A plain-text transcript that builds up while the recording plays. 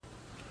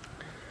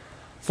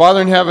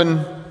Father in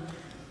heaven,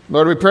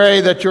 Lord, we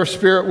pray that your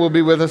Spirit will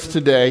be with us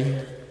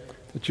today,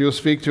 that you will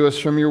speak to us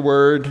from your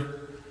word,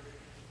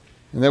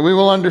 and that we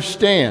will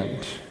understand,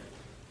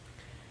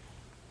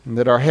 and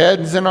that our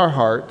heads and our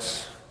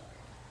hearts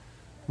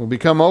will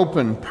become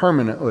open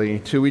permanently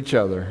to each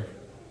other,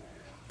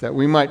 that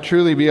we might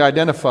truly be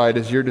identified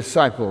as your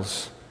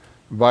disciples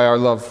by our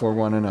love for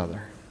one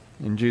another.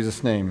 In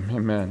Jesus' name,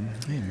 amen.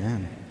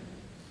 Amen.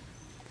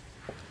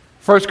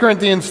 1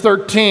 Corinthians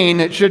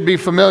 13, it should be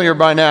familiar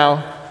by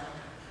now,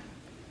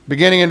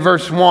 beginning in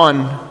verse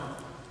 1.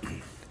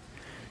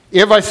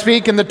 If I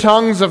speak in the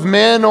tongues of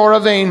men or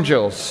of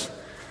angels,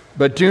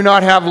 but do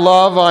not have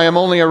love, I am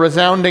only a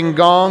resounding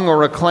gong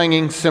or a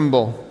clanging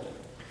cymbal.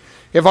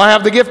 If I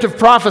have the gift of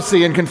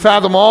prophecy and can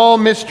fathom all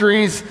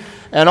mysteries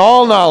and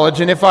all knowledge,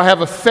 and if I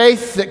have a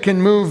faith that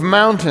can move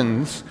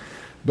mountains,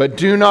 but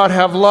do not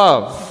have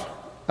love,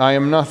 I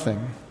am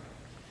nothing.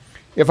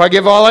 If I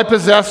give all I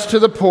possess to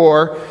the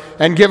poor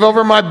and give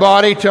over my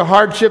body to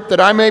hardship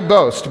that I may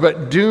boast,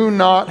 but do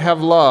not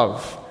have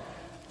love,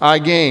 I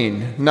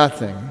gain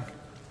nothing.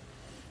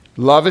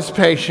 Love is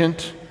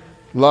patient,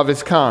 love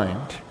is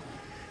kind.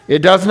 It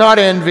does not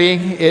envy,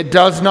 it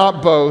does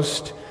not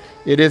boast,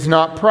 it is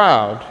not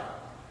proud.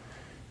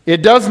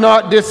 It does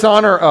not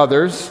dishonor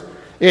others,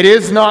 it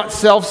is not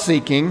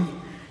self-seeking,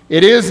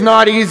 it is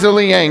not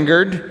easily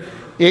angered,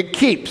 it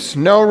keeps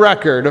no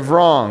record of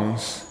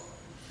wrongs.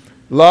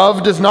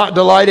 Love does not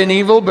delight in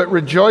evil, but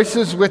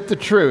rejoices with the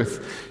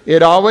truth.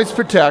 It always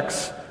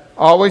protects,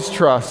 always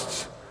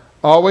trusts,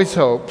 always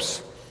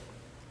hopes,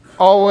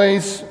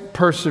 always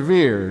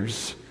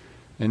perseveres.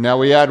 And now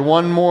we add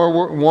one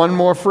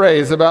more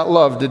phrase about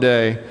love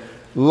today.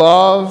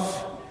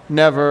 Love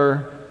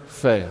never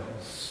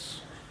fails.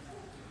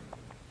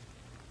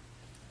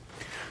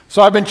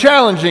 So I've been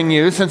challenging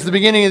you since the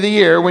beginning of the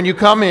year when you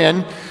come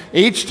in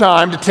each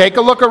time to take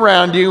a look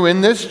around you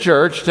in this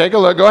church. Take a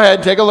look. Go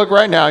ahead, take a look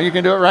right now. You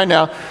can do it right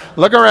now.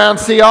 Look around,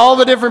 see all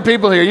the different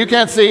people here. You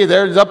can't see.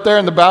 They're up there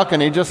in the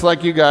balcony, just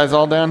like you guys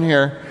all down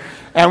here.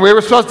 And we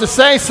were supposed to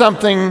say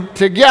something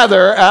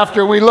together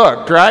after we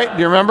looked, right? Do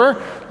you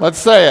remember? Let's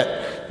say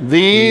it.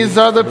 These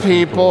are the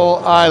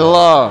people I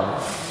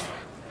love.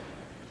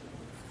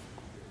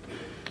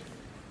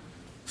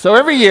 So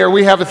every year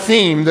we have a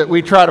theme that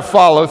we try to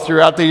follow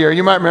throughout the year.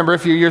 You might remember a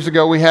few years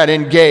ago we had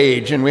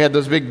Engage, and we had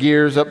those big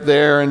gears up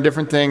there and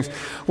different things.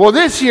 Well,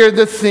 this year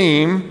the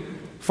theme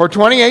for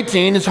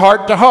 2018 is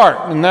Heart to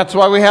Heart, and that's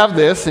why we have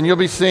this, and you'll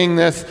be seeing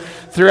this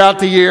throughout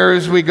the year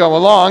as we go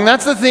along.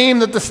 That's the theme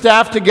that the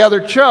staff together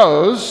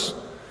chose,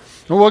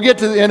 and we'll get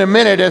to in a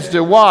minute as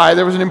to why.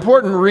 There was an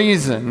important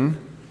reason.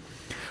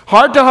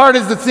 Heart to Heart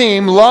is the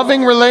theme,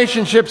 loving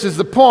relationships is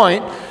the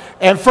point,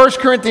 and 1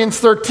 Corinthians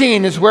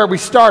 13 is where we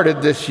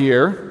started this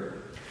year.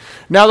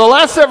 Now, the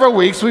last several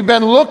weeks, we've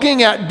been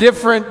looking at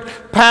different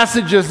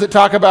passages that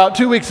talk about,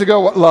 2 weeks ago,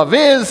 what love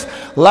is,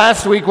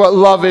 last week, what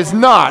love is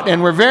not.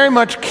 And we're very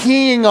much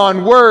keying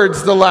on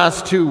words the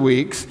last 2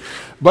 weeks.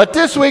 But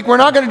this week, we're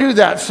not going to do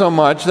that so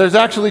much. There's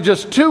actually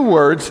just 2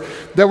 words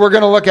that we're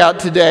going to look at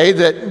today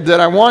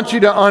that I want you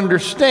to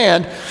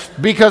understand,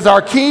 because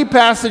our key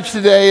passage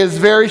today is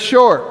very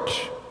short.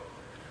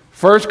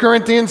 1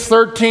 Corinthians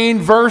 13,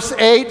 verse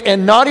 8,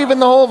 and not even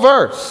the whole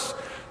verse.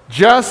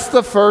 Just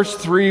the first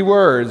 3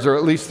 words, or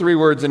at least 3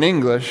 words in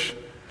English.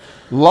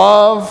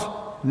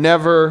 Love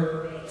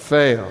never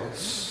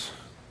fails.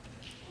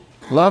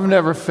 Love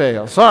never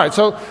fails. All right,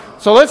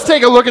 so let's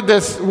take a look at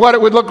this, what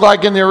it would look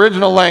like in the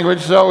original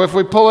language. So if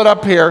we pull it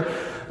up here,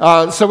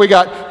 so we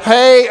got,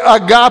 hey,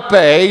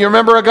 agape. You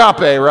remember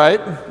agape, right?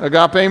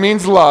 Agape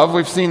means love.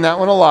 We've seen that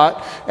one a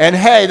lot. And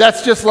hey,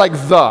 that's just like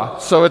the.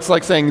 So it's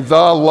like saying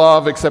the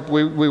love, except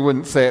we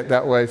wouldn't say it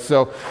that way.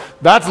 So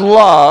that's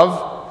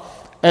love.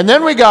 And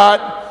then we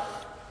got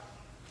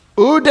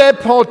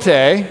udepote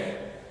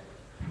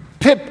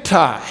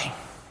piptai.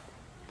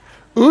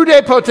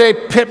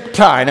 Udepote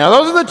piptai. Now,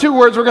 those are the 2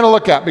 words we're going to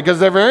look at because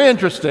they're very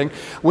interesting.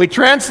 We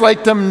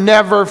translate them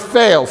never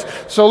fails.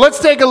 So let's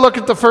take a look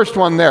at the first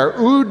one there.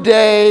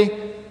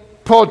 Udepote.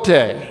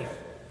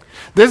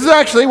 This is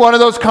actually one of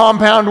those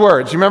compound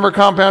words. You remember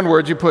compound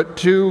words? You put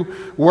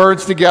 2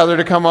 words together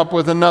to come up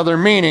with another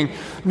meaning.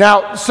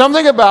 Now,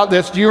 something about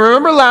this. Do you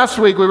remember last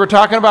week we were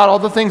talking about all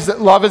the things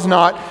that love is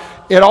not?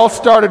 It all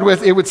started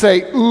with, it would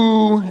say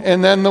ooh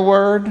and then the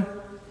word.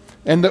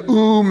 And the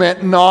ooh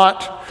meant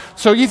not.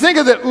 So you think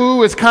of the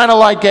ooh as kind of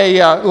like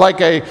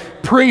a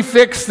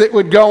prefix that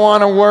would go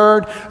on a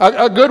word.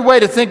 A good way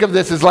to think of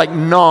this is like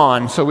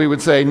non. So we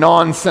would say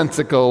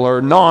nonsensical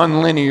or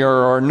non-linear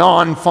or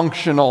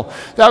non-functional.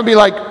 That would be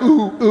like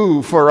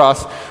ooh for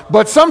us.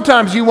 But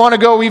sometimes you want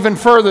to go even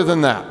further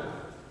than that.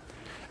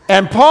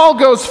 And Paul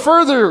goes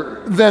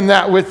further than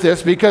that with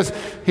this because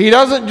he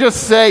doesn't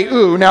just say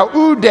ooh. Now,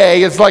 oude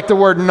is like the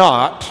word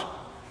not.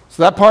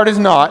 So that part is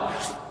not.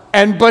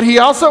 But he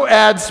also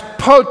adds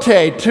pote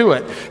to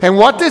it. And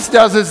what this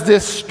does is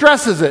this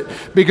stresses it.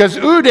 Because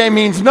oude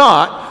means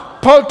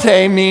not, pote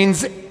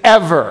means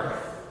ever.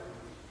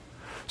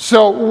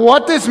 So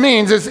what this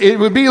means is it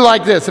would be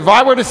like this. If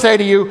I were to say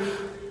to you,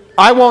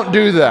 I won't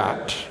do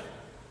that.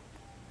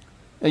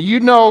 Now, you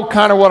know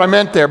kind of what I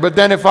meant there, but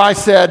then if I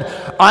said,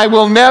 I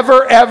will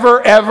never,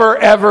 ever, ever,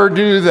 ever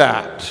do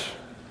that.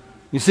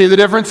 You see the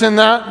difference in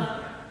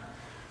that?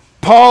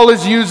 Paul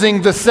is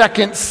using the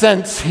second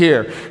sense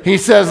here. He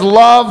says,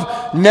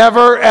 love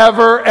never,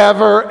 ever,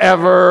 ever,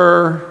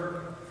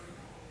 ever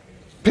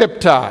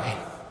piptai.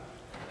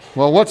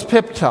 Well, what's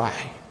piptai?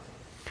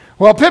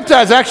 Well,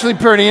 piptai is actually a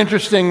pretty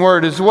interesting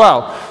word as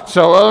well.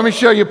 So let me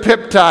show you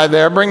piptai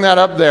there. Bring that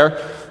up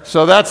there.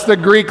 So that's the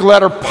Greek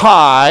letter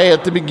pi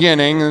at the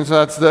beginning, and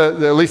so that's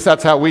at least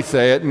that's how we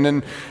say it.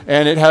 And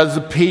it has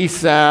the P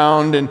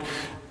sound.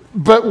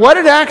 But what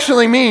it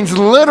actually means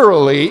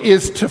literally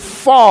is to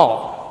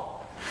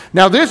fall.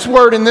 Now, this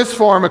word in this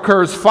form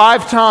occurs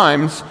 5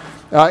 times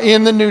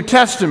in the New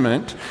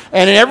Testament,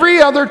 and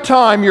every other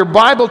time your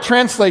Bible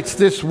translates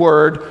this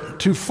word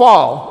to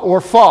fall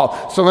or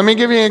fall. So let me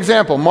give you an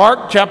example.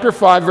 Mark chapter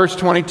 5, verse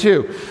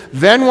 22.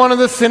 Then one of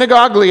the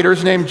synagogue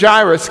leaders named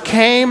Jairus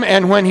came,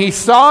 and when he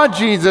saw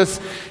Jesus,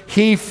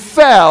 he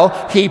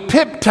fell, he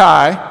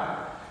piptai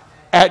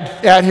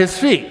at his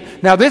feet.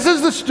 Now, this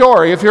is the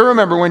story, if you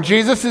remember, when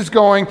Jesus is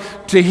going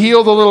to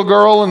heal the little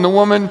girl and the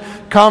woman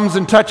comes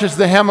and touches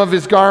the hem of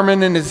his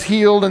garment and is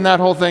healed and that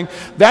whole thing.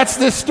 That's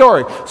this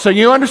story. So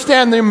you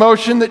understand the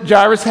emotion that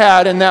Jairus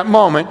had in that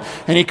moment,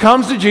 and he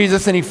comes to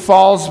Jesus and he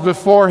falls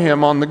before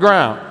him on the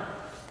ground.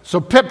 So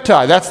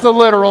piptai, that's the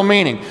literal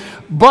meaning.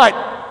 But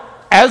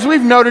as we've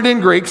noted in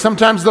Greek,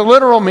 sometimes the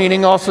literal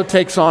meaning also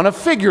takes on a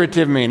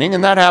figurative meaning,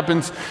 and that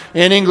happens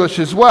in English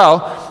as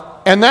well.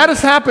 And that has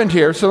happened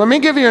here. So let me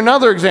give you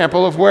another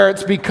example of where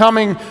it's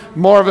becoming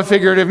more of a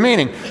figurative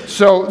meaning.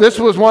 So this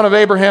was one of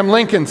Abraham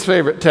Lincoln's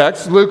favorite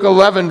texts, Luke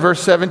 11, verse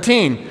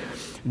 17.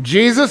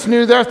 Jesus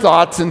knew their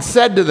thoughts and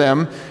said to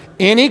them,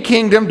 any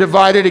kingdom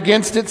divided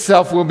against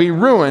itself will be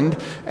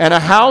ruined, and a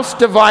house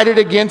divided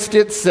against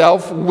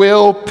itself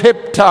will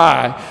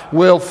piptai,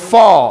 will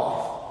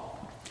fall.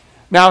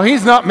 Now,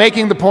 he's not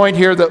making the point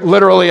here that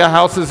literally a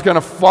house is going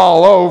to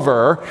fall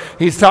over.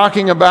 He's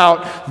talking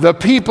about the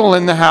people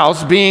in the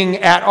house being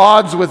at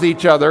odds with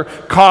each other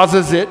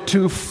causes it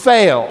to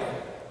fail.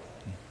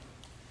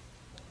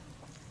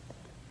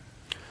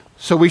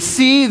 So we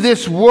see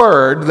this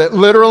word that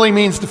literally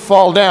means to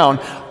fall down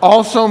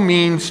also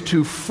means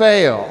to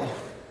fail.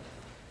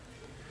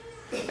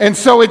 And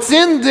so it's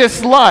in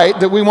this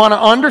light that we want to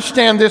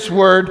understand this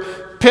word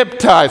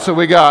piptai. So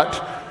we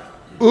got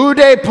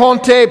Ude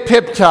ponte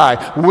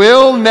piptai,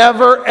 will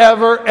never,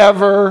 ever,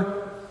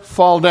 ever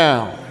fall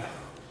down.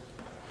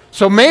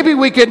 So maybe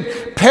we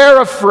could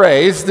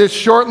paraphrase this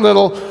short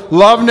little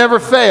love never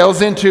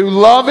fails into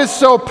love is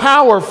so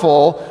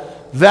powerful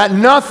that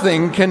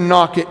nothing can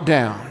knock it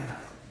down.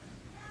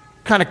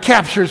 Kind of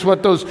captures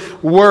what those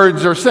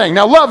words are saying.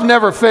 Now, love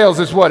never fails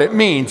is what it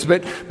means,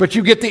 but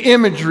you get the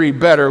imagery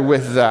better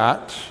with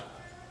that.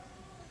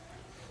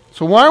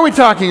 So why are we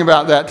talking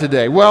about that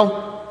today?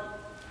 Well,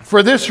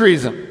 for this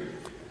reason,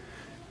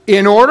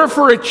 in order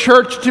for a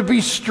church to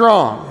be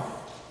strong,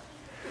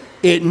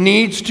 it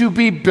needs to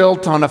be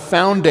built on a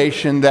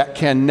foundation that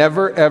can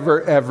never,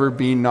 ever, ever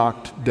be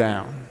knocked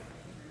down.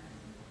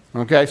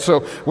 Okay,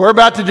 so we're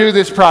about to do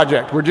this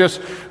project. We're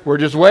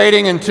just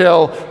waiting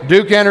until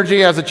Duke Energy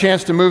has a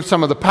chance to move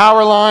some of the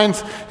power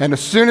lines, and as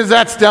soon as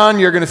that's done,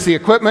 you're going to see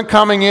equipment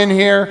coming in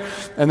here,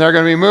 and they're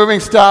going to be moving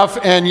stuff,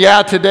 and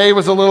yeah, today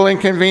was a little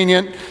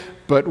inconvenient,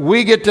 but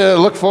we get to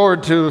look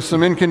forward to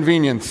some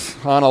inconvenience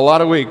on a lot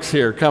of weeks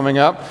here coming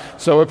up.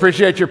 So we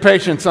appreciate your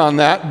patience on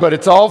that. But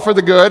it's all for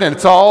the good, and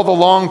it's all the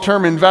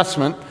long-term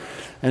investment.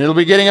 And it'll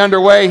be getting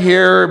underway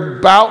here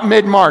about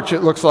mid-March,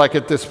 it looks like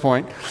at this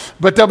point.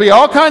 But there'll be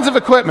all kinds of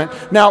equipment.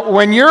 Now,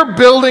 when you're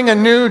building a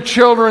new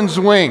children's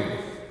wing,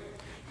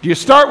 do you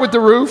start with the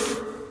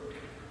roof?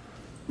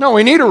 No,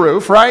 we need a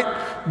roof,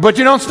 right? But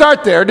you don't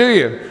start there, do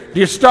you? Do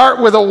you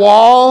start with a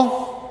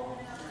wall?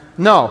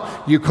 No,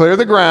 you clear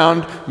the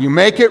ground, you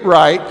make it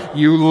right,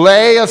 you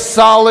lay a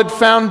solid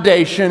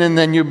foundation, and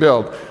then you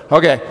build.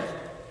 Okay,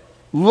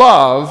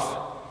 love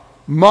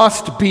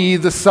must be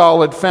the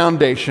solid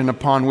foundation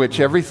upon which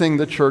everything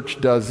the church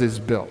does is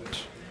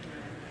built.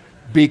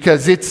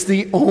 Because it's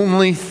the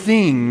only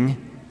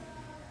thing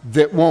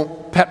that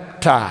won't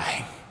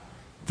piptai,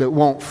 that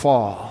won't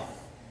fall.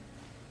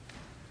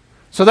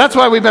 So that's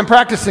why we've been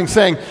practicing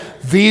saying,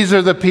 these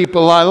are the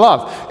people I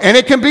love. And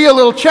it can be a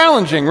little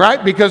challenging,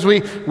 right? Because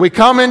we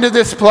come into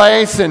this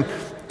place and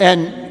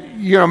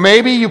you know,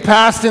 maybe you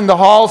passed in the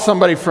hall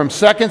somebody from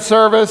second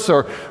service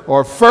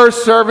or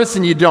first service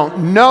and you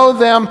don't know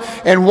them.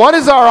 And what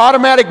is our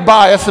automatic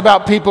bias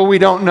about people we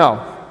don't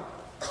know?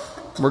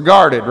 We're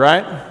guarded,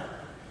 right?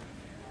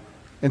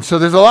 And so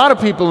there's a lot of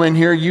people in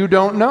here you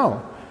don't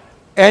know.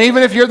 And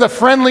even if you're the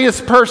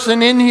friendliest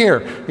person in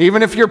here,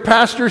 even if you're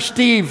Pastor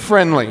Steve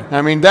friendly,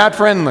 I mean that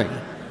friendly,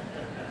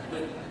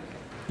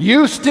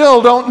 you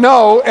still don't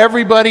know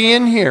everybody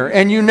in here,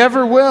 and you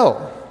never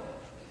will.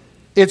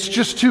 It's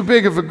just too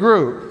big of a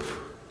group.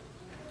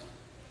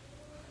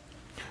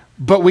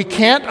 But we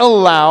can't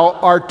allow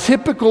our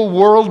typical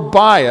world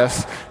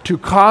bias to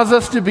cause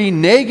us to be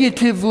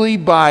negatively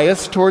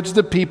biased towards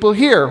the people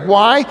here.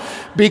 Why?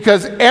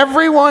 Because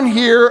everyone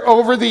here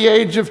over the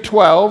age of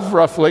 12,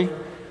 roughly,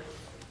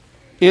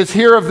 is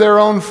here of their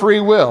own free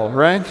will,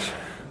 right?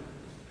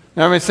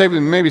 Now, I may say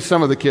maybe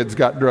some of the kids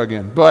got drug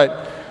in,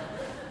 but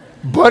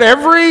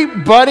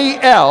everybody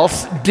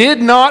else did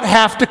not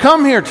have to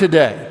come here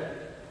today.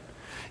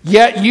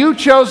 Yet you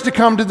chose to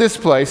come to this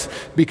place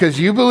because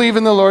you believe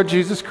in the Lord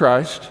Jesus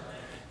Christ.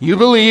 You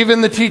believe in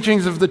the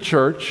teachings of the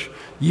church.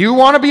 You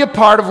want to be a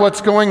part of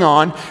what's going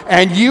on,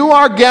 and you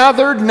are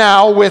gathered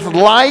now with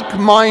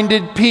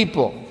like-minded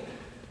people.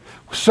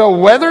 So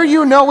whether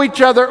you know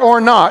each other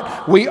or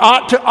not, we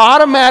ought to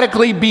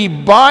automatically be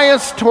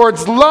biased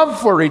towards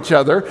love for each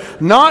other,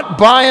 not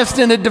biased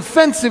in a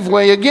defensive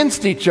way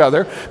against each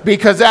other,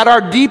 because at our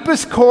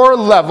deepest core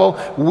level,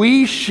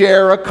 we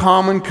share a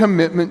common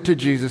commitment to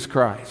Jesus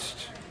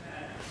Christ.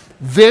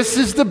 This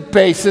is the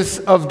basis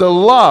of the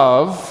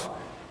love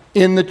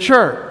in the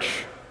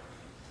church.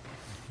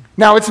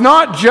 Now, it's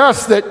not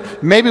just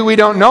that maybe we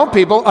don't know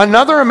people.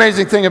 Another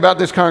amazing thing about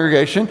this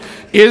congregation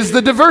is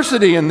the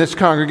diversity in this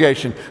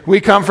congregation.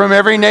 We come from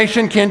every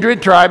nation,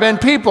 kindred, tribe,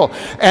 and people.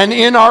 And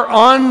in our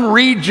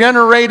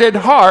unregenerated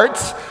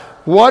hearts,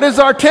 what is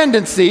our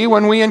tendency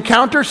when we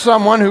encounter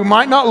someone who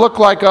might not look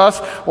like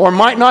us, or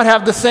might not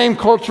have the same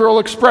cultural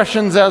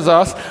expressions as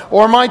us,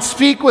 or might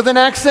speak with an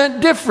accent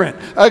different?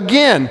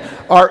 Again,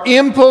 our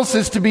impulse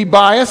is to be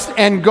biased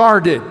and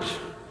guarded.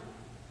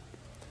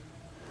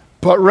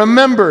 But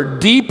remember,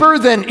 deeper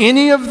than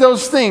any of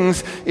those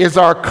things is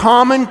our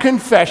common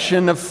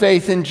confession of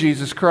faith in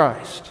Jesus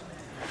Christ.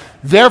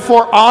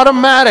 Therefore,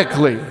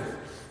 automatically,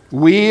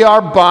 we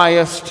are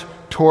biased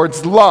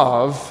towards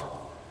love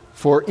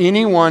for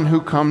anyone who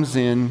comes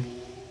in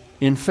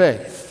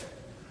faith.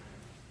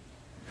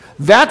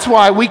 That's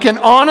why we can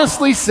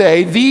honestly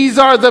say, these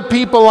are the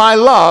people I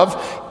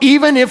love,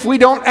 even if we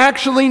don't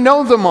actually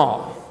know them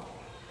all.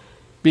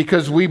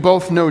 Because we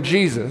both know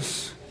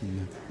Jesus.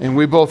 And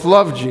we both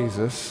love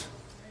Jesus,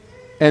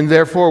 and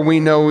therefore we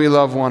know we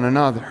love one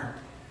another.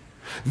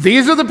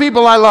 These are the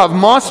people I love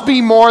must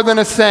be more than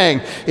a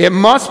saying. It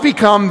must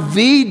become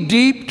the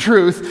deep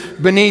truth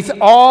beneath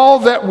all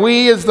that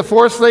we as the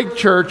Forest Lake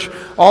Church,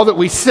 all that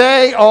we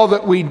say, all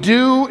that we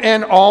do,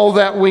 and all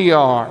that we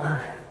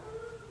are.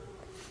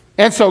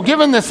 And so,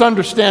 given this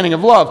understanding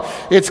of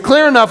love, it's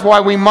clear enough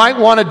why we might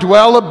want to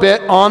dwell a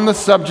bit on the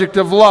subject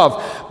of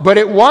love. But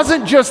it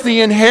wasn't just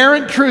the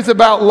inherent truth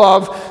about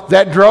love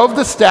that drove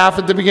the staff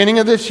at the beginning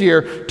of this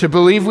year to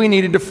believe we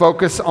needed to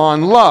focus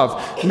on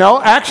love.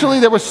 No,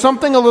 actually, there was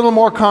something a little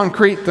more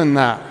concrete than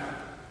that.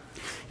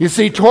 You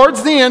see,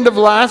 towards the end of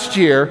last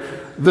year,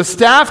 the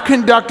staff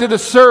conducted a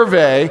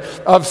survey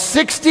of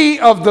 60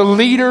 of the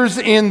leaders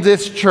in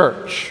this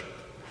church.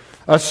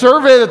 A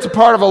survey that's a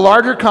part of a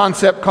larger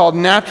concept called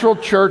natural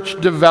church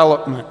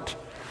development.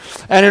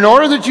 And in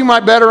order that you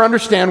might better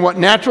understand what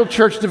natural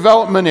church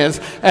development is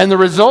and the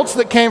results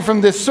that came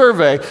from this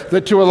survey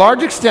that to a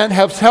large extent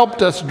has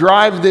helped us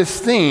drive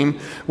this theme,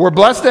 we're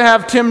blessed to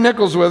have Tim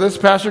Nichols with us.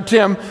 Pastor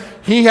Tim,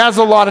 he has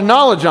a lot of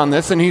knowledge on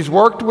this, and he's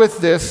worked with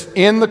this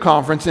in the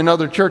conference in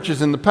other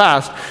churches in the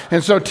past.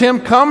 And so Tim,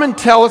 come and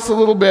tell us a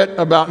little bit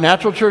about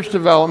natural church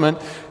development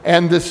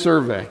and this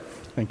survey.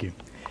 Thank you.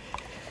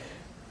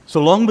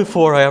 So long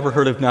before I ever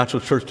heard of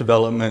natural church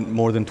development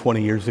more than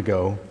 20 years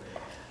ago,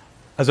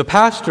 as a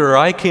pastor,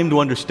 I came to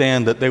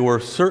understand that there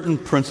were certain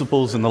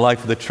principles in the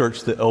life of the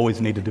church that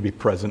always needed to be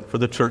present for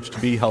the church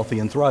to be healthy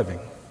and thriving.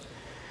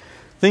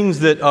 Things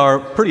that are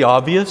pretty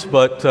obvious,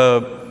 but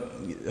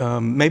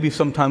maybe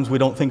sometimes we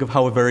don't think of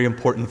how very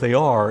important they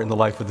are in the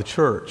life of the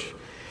church.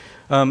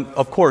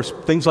 Of course,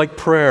 things like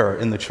prayer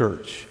in the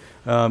church,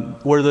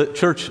 where the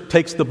church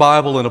takes the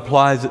Bible and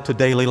applies it to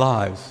daily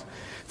lives.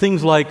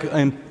 Things like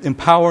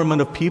empowerment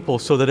of people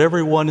so that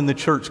everyone in the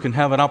church can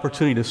have an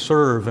opportunity to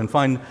serve and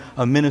find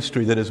a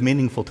ministry that is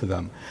meaningful to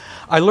them.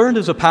 I learned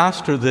as a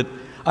pastor that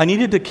I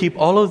needed to keep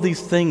all of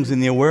these things in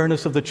the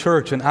awareness of the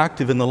church and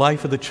active in the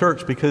life of the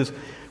church, because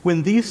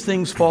when these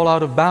things fall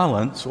out of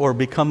balance or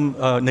become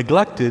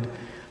neglected,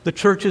 the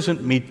church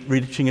isn't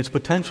reaching its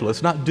potential.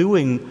 It's not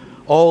doing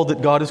all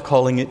that God is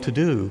calling it to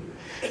do.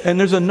 And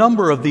there's a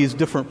number of these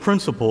different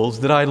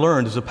principles that I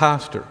learned as a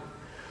pastor.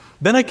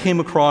 Then I came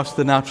across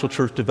the Natural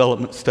Church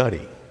Development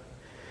Study.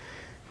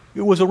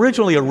 It was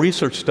originally a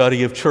research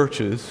study of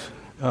churches.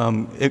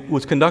 It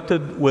was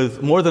conducted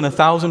with more than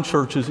 1,000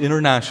 churches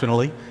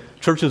internationally,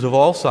 churches of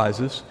all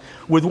sizes,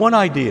 with one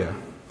idea.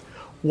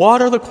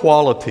 What are the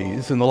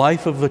qualities in the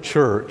life of the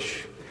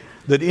church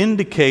that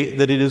indicate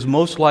that it is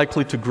most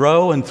likely to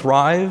grow and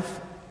thrive,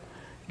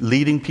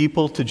 leading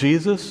people to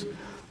Jesus,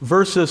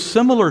 versus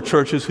similar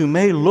churches who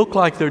may look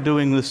like they're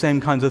doing the same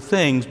kinds of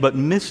things, but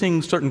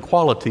missing certain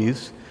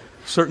qualities,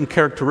 certain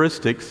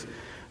characteristics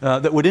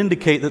that would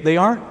indicate that they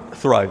aren't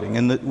thriving,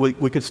 and that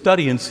we could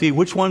study and see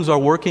which ones are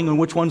working and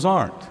which ones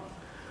aren't.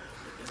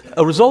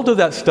 A result of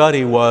that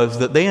study was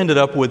that they ended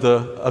up with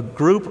a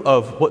group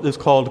of what is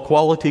called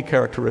quality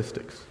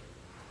characteristics.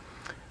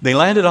 They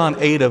landed on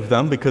 8 of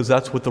them because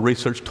that's what the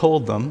research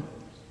told them.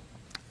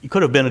 It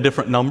could have been a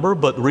different number,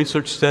 but the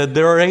research said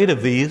there are 8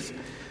 of these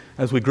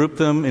as we group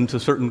them into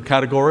certain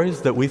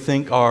categories that we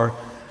think are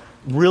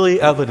really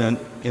evident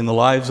in the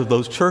lives of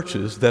those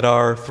churches that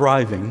are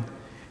thriving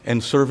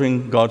and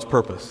serving God's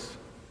purpose.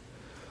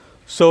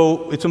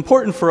 So it's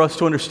important for us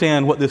to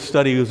understand what this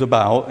study is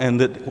about and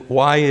that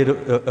why it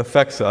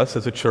affects us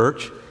as a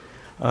church.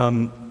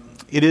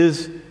 It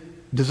is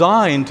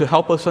designed to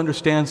help us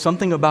understand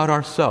something about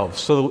ourselves.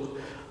 So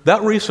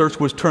that research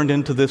was turned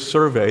into this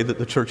survey that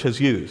the church has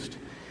used.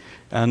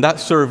 And that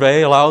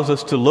survey allows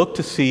us to look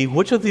to see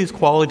which of these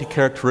quality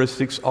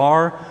characteristics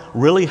are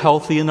really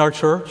healthy in our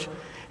church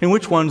and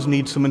which ones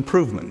need some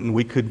improvement, and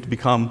we could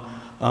become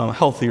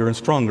healthier and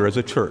stronger as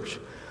a church.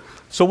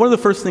 So one of the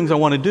first things I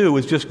want to do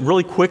is just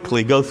really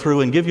quickly go through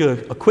and give you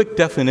a quick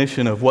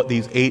definition of what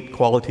these 8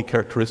 quality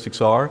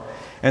characteristics are,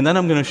 and then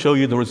I'm going to show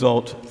you the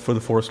result for the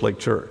Forest Lake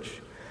Church.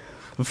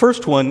 The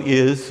first one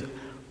is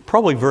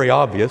probably very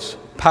obvious: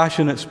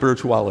 passionate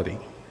spirituality.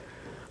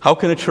 How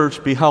can a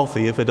church be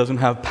healthy if it doesn't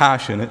have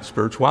passionate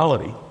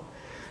spirituality?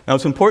 Now,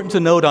 it's important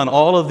to note on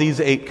all of these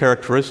 8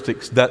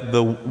 characteristics that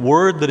the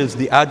word that is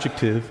the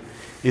adjective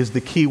is the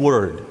key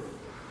word.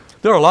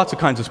 There are lots of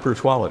kinds of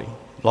spirituality.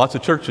 Lots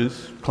of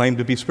churches claim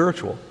to be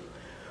spiritual.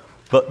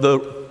 But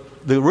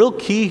the real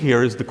key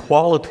here is the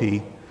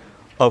quality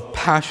of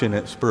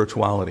passionate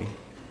spirituality.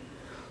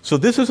 So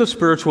this is a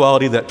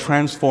spirituality that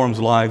transforms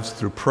lives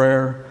through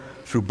prayer,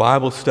 through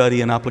Bible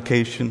study and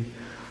application,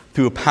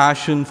 through a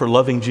passion for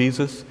loving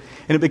Jesus.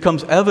 And it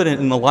becomes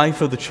evident in the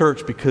life of the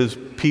church because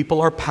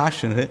people are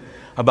passionate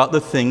about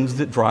the things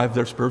that drive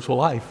their spiritual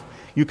life.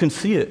 You can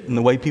see it in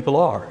the way people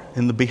are,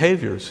 in the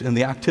behaviors, in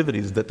the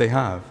activities that they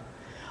have.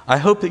 I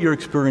hope that you're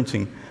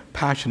experiencing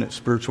passionate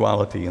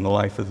spirituality in the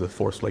life of the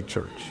Forest Lake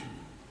Church.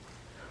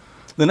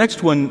 The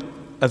next one,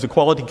 as a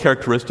quality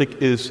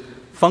characteristic, is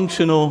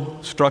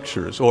functional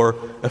structures or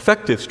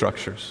effective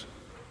structures.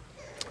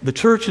 The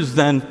church is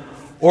then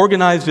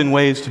organized in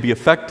ways to be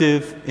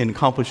effective in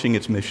accomplishing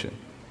its mission.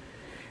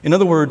 In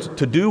other words,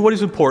 to do what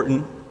is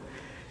important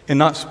and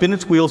not spin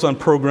its wheels on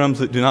programs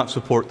that do not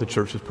support the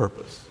church's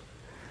purpose.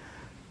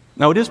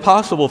 Now, it is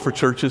possible for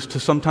churches to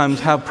sometimes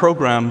have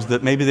programs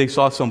that maybe they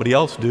saw somebody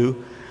else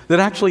do that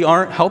actually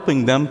aren't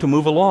helping them to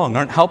move along,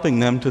 aren't helping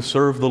them to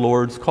serve the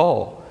Lord's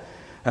call,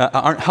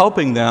 aren't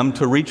helping them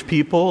to reach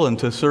people and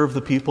to serve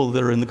the people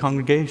that are in the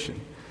congregation.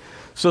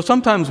 So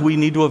sometimes we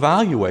need to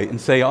evaluate and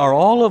say, are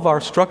all of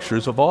our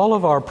structures, of all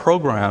of our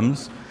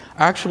programs,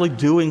 actually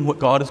doing what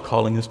God is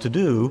calling us to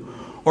do,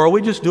 or are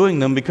we just doing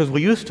them because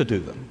we used to do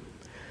them?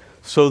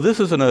 So this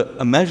is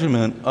a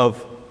measurement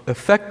of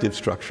effective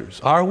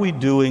structures. Are we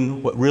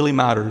doing what really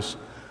matters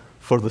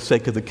for the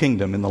sake of the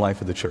kingdom in the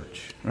life of the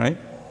church, right?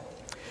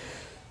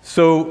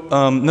 So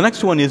the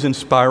next one is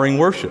inspiring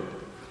worship.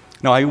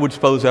 Now, I would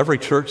suppose every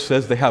church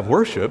says they have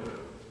worship,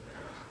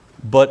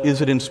 but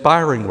is it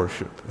inspiring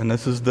worship? And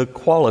this is the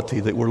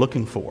quality that we're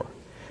looking for.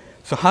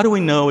 So how do we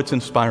know it's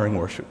inspiring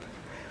worship?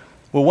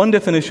 Well, one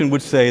definition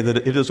would say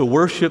that it is a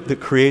worship that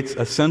creates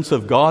a sense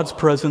of God's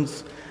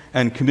presence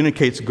and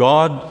communicates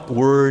God's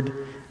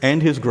word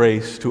and His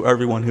grace to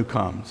everyone who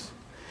comes.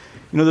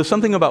 You know, there's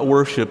something about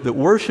worship, that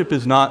worship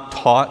is not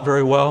taught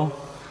very well.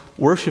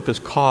 Worship is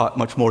caught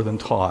much more than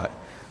taught.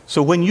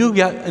 So when you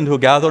get into a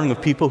gathering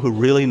of people who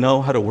really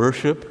know how to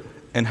worship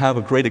and have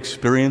a great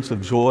experience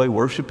of joy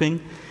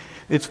worshiping,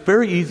 it's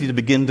very easy to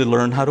begin to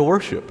learn how to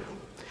worship.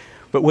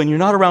 But when you're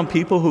not around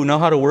people who know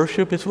how to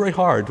worship, it's very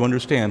hard to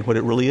understand what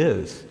it really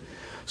is.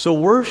 So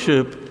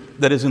worship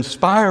that is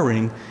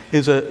inspiring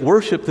is a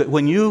worship that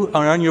when you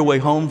are on your way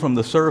home from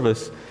the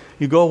service,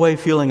 you go away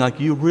feeling like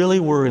you really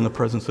were in the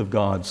presence of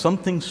God.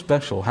 Something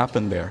special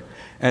happened there.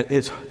 And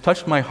it's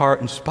touched my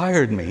heart,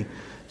 inspired me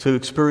to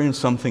experience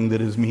something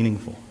that is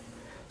meaningful.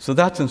 So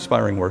that's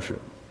inspiring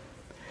worship.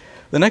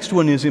 The next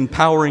one is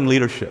empowering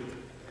leadership.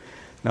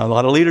 Now, a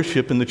lot of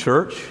leadership in the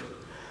church.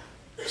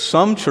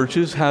 Some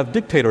churches have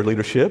dictator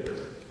leadership.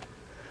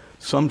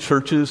 Some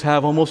churches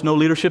have almost no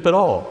leadership at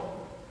all.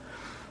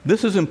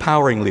 This is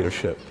empowering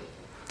leadership.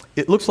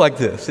 It looks like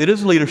this. It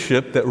is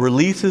leadership that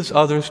releases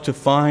others to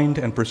find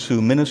and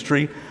pursue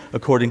ministry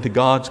according to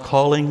God's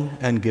calling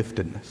and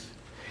giftedness.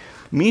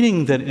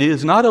 Meaning that it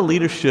is not a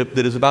leadership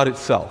that is about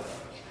itself.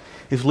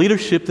 It's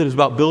leadership that is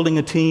about building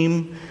a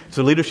team. It's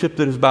a leadership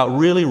that is about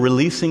really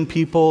releasing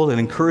people and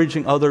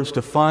encouraging others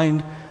to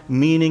find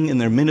meaning in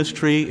their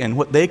ministry and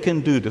what they can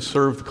do to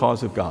serve the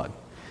cause of God.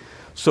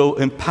 So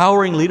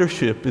empowering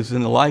leadership is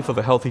in the life of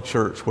a healthy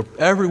church where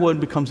everyone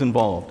becomes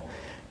involved.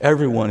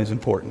 Everyone is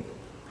important.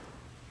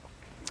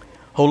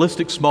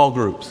 Holistic small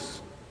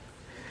groups.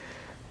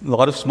 A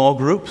lot of small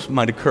groups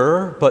might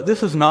occur, but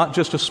this is not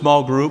just a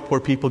small group where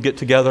people get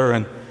together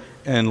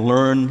and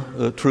learn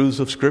the truths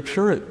of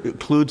Scripture. It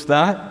includes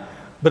that,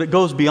 but it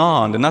goes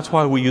beyond, and that's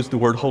why we use the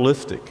word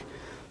holistic.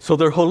 So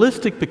they're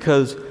holistic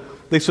because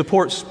they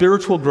support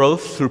spiritual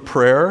growth through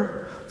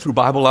prayer, through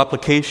Bible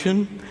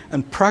application,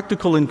 and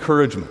practical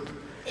encouragement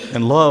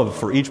and love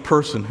for each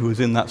person who is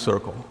in that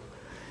circle.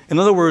 In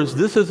other words,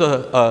 this is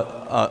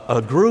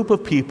a group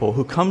of people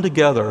who come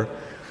together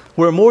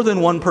where more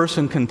than one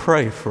person can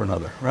pray for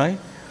another, right?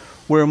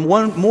 Where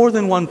more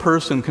than one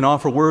person can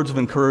offer words of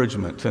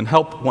encouragement and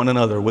help one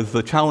another with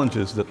the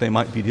challenges that they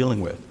might be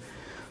dealing with.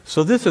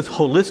 So this is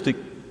holistic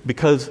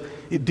because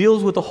it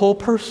deals with the whole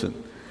person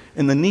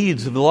and the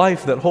needs of the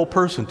life of that whole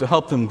person to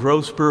help them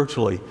grow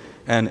spiritually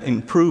and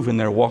improve in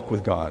their walk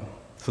with God.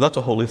 So that's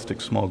a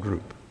holistic small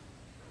group.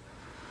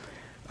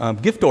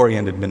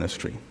 Gift-oriented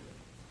ministry.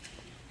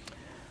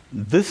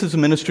 This is a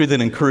ministry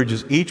that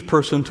encourages each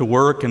person to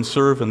work and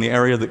serve in the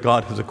area that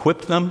God has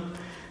equipped them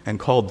and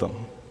called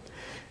them.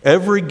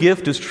 Every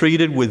gift is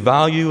treated with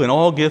value, and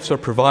all gifts are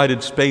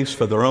provided space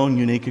for their own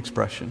unique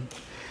expression.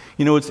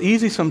 You know, it's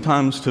easy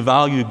sometimes to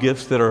value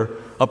gifts that are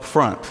up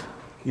front,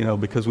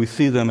 because we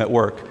see them at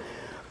work.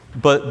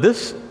 But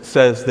this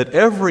says that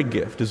every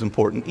gift is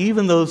important,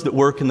 even those that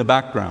work in the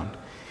background,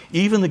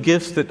 even the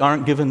gifts that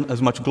aren't given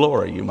as much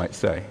glory, you might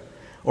say,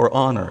 or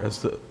honor,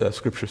 as the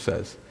Scripture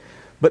says.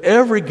 But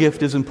every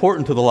gift is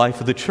important to the life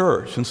of the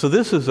church. And so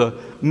this is a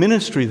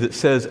ministry that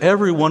says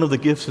every one of the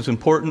gifts is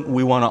important.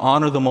 We want to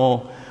honor them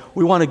all.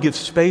 We want to give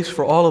space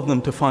for all of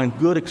them to find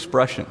good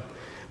expression.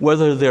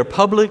 Whether they're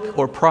public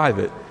or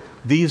private,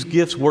 these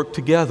gifts work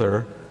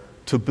together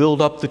to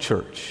build up the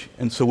church.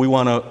 And so we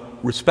want to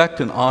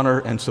respect and honor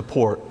and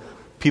support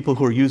people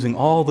who are using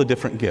all the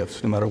different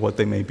gifts, no matter what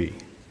they may be.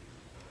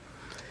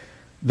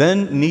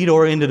 Then,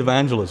 need-oriented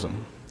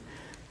evangelism.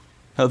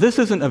 Now, this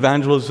isn't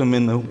evangelism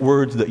in the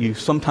words that you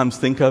sometimes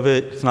think of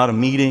it. It's not a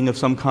meeting of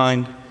some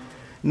kind.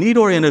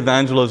 Need-oriented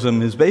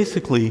evangelism is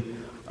basically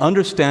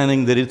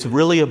understanding that it's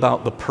really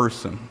about the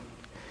person,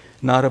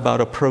 not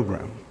about a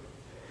program.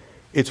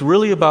 It's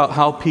really about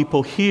how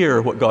people hear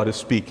what God is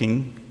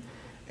speaking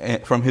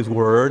from His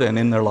Word and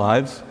in their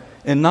lives,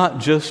 and not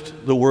just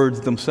the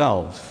words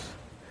themselves.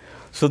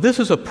 So this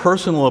is a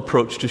personal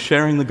approach to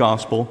sharing the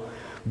gospel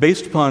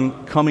based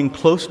upon coming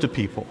close to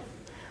people,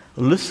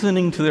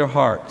 listening to their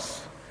hearts,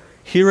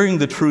 hearing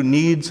the true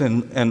needs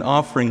and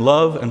offering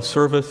love and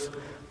service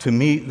to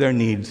meet their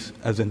needs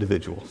as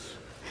individuals.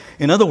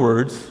 In other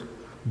words,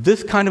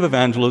 this kind of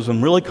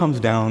evangelism really comes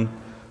down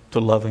to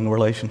loving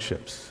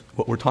relationships,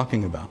 what we're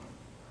talking about.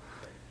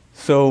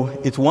 So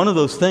it's one of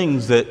those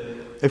things that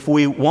if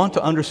we want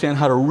to understand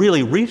how to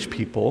really reach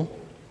people,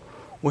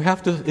 we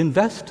have to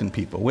invest in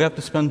people. We have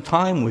to spend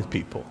time with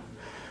people.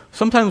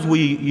 Sometimes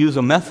we use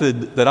a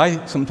method that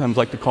I sometimes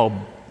like to call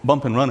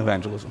bump and run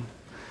evangelism.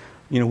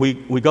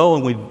 We go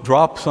and we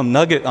drop some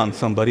nugget on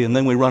somebody and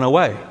then we run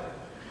away.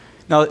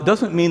 Now, it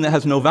doesn't mean that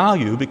has no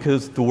value,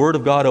 because the Word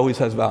of God always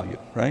has value,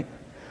 right?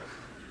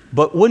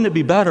 But wouldn't it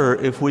be better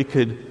if we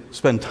could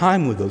spend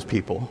time with those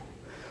people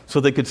so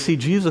they could see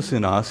Jesus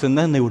in us, and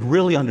then they would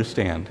really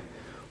understand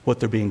what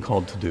they're being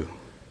called to do?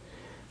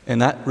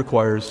 And that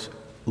requires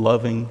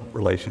loving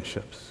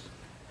relationships.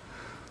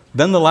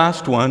 Then the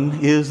last one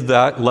is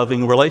that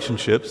loving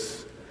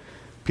relationships.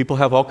 People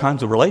have all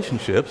kinds of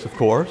relationships, of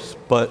course,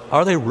 but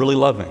are they really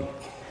loving?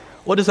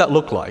 What does that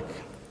look like?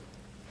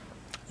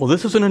 Well,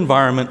 this is an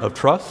environment of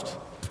trust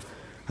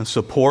and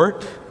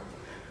support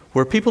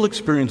where people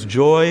experience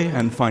joy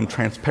and find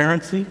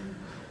transparency,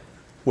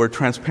 where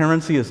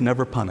transparency is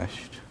never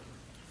punished.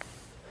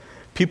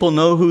 People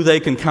know who they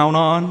can count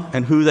on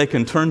and who they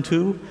can turn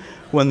to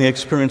when they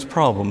experience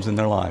problems in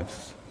their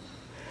lives,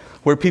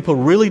 where people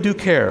really do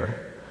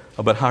care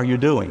about how you're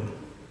doing.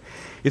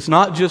 It's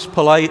not just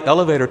polite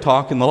elevator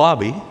talk in the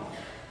lobby,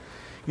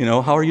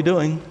 how are you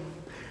doing?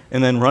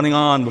 And then running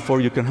on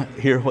before you can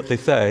hear what they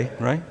say,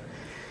 right?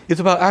 It's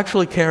about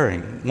actually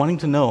caring, wanting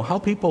to know how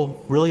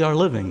people really are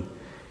living,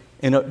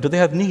 and do they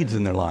have needs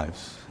in their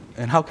lives?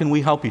 And how can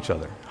we help each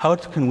other? How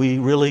can we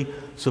really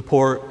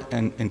support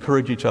and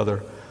encourage each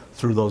other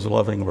through those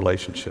loving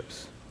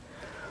relationships?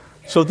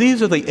 So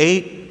these are the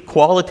 8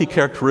 quality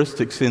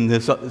characteristics in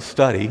this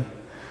study.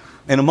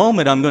 In a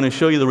moment, I'm going to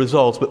show you the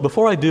results, but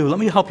before I do, let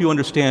me help you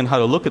understand how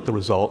to look at the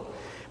result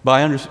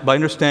by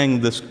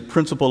understanding this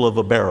principle of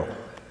a barrel.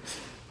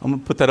 I'm going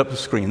to put that up the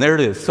screen. There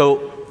it is. So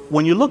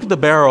when you look at the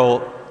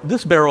barrel,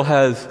 this barrel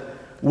has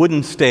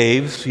wooden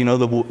staves,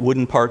 the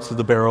wooden parts of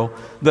the barrel,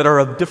 that are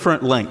of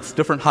different lengths,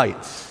 different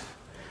heights.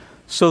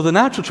 So the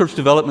Natural Church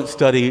Development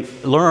Study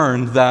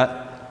learned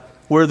that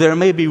where there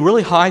may be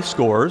really high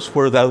scores,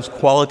 where those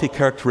quality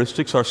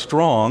characteristics are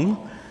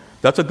strong,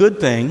 that's a good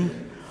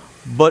thing.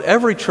 But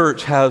every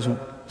church has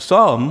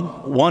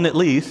one at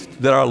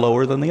least, that are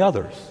lower than the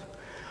others.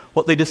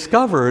 What they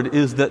discovered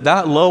is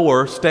that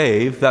lower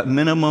stave, that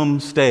minimum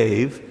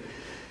stave,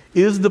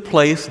 is the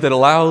place that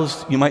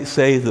allows, you might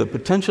say, the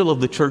potential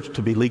of the church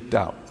to be leaked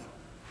out.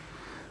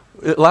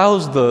 It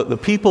allows the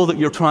people that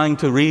you're trying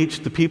to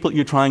reach, the people that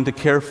you're trying to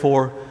care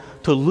for,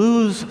 to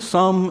lose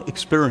some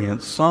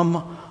experience,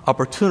 some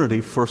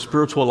opportunity for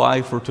spiritual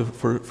life or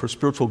for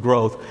spiritual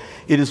growth.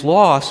 It is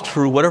lost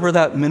through whatever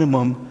that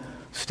minimum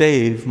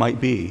stave might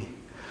be.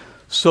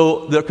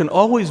 So there can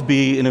always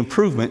be an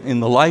improvement in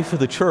the life of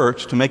the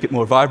church to make it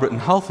more vibrant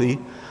and healthy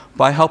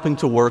by helping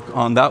to work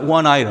on that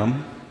one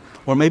item,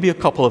 or maybe a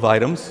couple of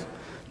items,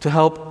 to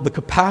help the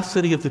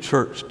capacity of the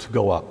church to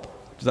go up.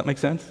 Does that make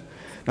sense?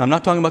 Now, I'm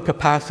not talking about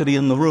capacity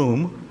in the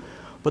room,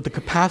 but the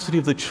capacity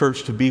of the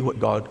church to be what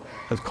God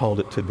has called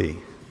it to be.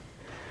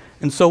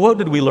 And so what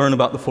did we learn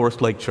about the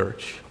Forest Lake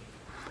Church?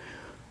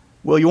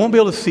 Well, you won't be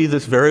able to see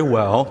this very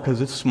well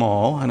because it's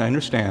small, and I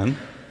understand.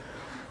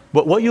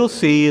 But what you'll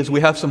see is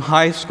we have some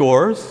high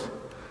scores.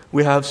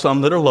 We have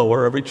some that are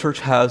lower. Every church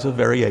has a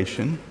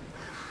variation.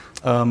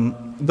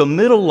 The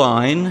middle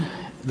line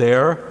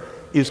there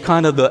is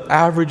kind of the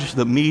average,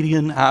 the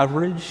median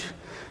average.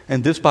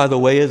 And this, by the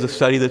way, is a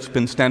study that's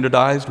been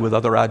standardized with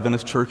other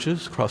Adventist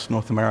churches across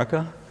North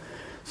America.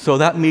 So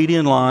that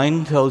median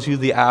line tells you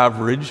the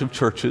average of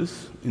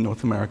churches in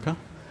North America.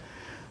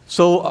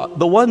 So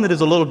the one that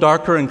is a little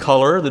darker in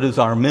color, that is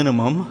our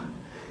minimum,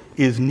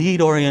 is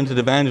need-oriented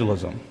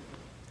evangelism.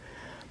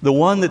 The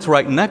one that's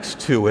right next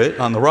to it,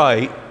 on the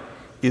right,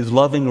 is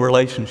loving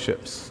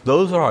relationships.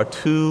 Those are our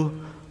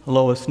two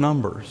lowest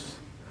numbers.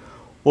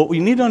 What we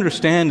need to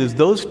understand is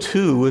those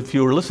two, if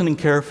you're listening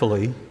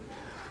carefully,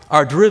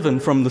 are driven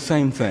from the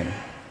same thing.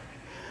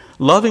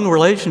 Loving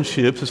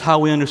relationships is how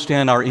we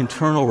understand our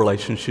internal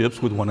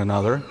relationships with one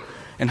another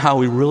and how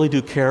we really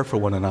do care for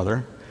one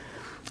another.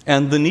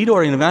 And the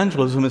need-oriented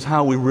evangelism is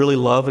how we really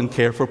love and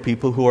care for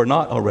people who are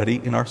not already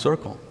in our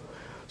circle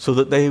so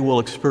that they will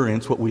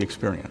experience what we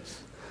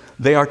experience.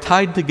 They are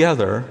tied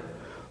together.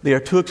 They are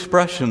two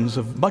expressions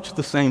of much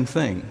the same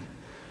thing: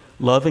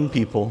 loving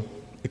people,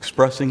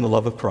 expressing the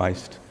love of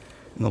Christ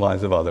in the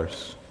lives of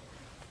others.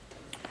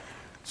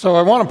 So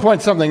I want to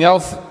point something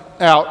else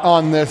out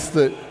on this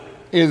that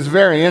is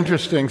very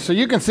interesting. So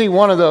you can see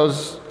one of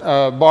those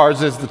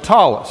bars is the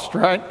tallest,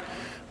 right?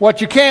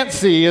 What you can't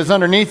see is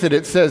underneath it,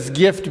 it says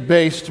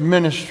gift-based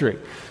ministry.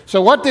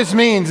 So what this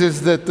means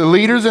is that the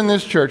leaders in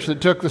this church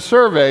that took the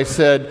survey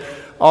said,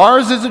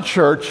 ours is a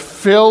church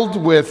filled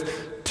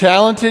with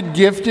talented,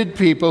 gifted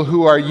people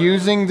who are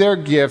using their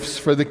gifts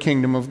for the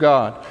kingdom of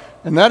God.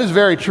 And that is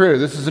very true.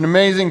 This is an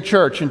amazing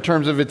church in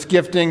terms of its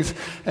giftings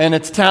and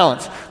its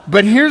talents.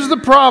 But here's the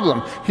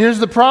problem. Here's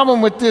the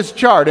problem with this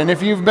chart. And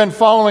if you've been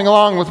following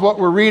along with what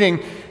we're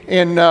reading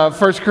in 1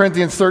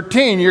 Corinthians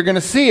 13, you're going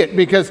to see it,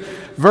 because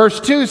verse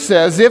 2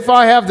 says, if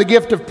I have the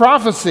gift of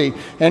prophecy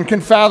and can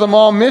fathom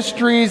all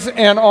mysteries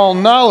and all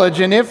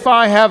knowledge, and if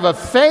I have a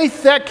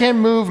faith that can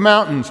move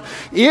mountains,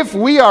 if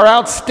we are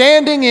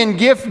outstanding in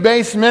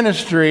gift-based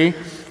ministry,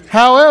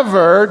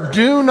 however,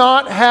 do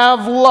not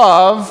have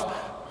love,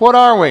 what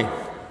are we? It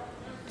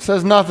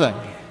says nothing.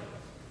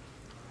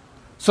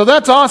 So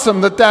that's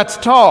awesome that that's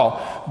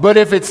tall. But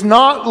if it's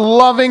not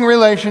loving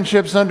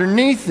relationships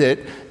underneath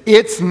it,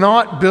 it's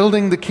not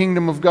building the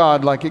kingdom of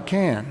God like it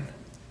can.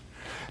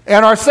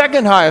 And our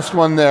second highest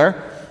one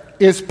there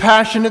is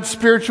passionate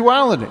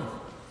spirituality.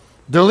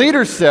 The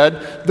leader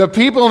said the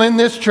people in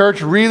this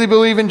church really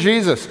believe in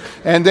Jesus,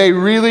 and they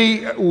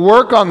really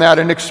work on that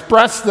and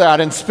express that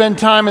and spend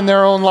time in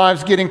their own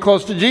lives getting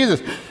close to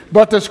Jesus.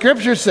 But the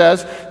scripture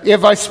says,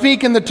 if I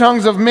speak in the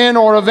tongues of men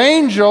or of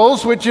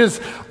angels, which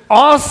is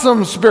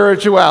awesome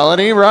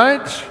spirituality,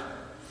 right?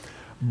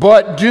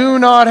 But do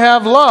not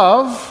have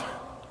love,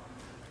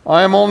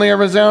 I am only a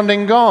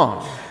resounding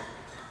gong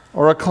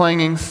or a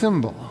clanging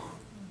cymbal.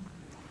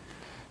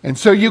 And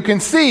so you can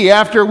see,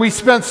 after we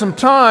spent some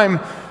time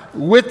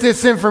with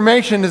this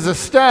information as a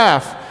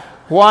staff,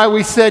 why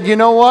we said, you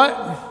know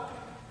what?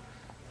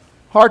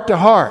 Heart to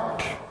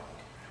heart,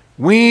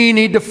 we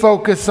need to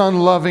focus on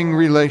loving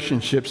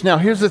relationships. Now,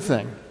 here's the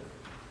thing.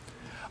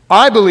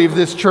 I believe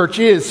this church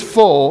is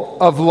full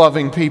of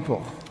loving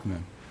people.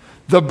 Amen.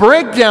 The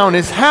breakdown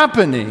is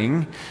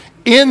happening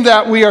in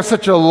that we are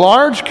such a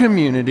large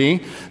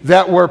community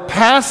that we're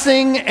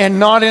passing and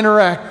not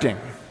interacting.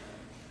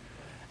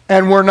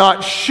 And we're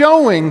not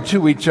showing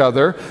to each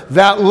other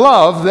that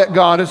love that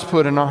God has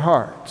put in our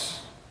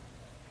hearts.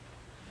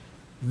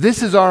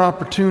 This is our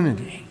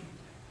opportunity.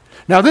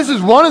 Now, this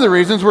is one of the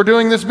reasons we're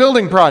doing this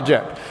building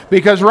project.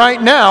 Because right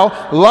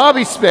now,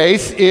 lobby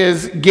space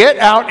is get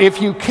out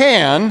if you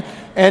can,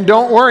 and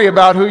don't worry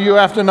about who you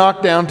have to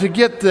knock down to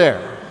get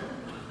there.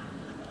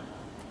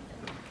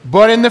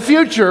 But in the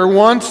future,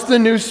 once the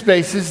new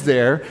space is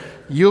there,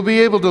 you'll be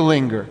able to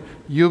linger.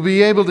 You'll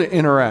be able to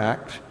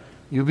interact.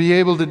 You'll be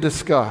able to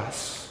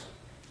discuss.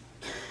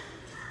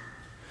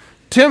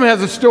 Tim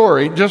has a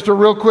story, just a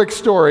real quick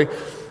story,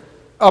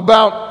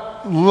 about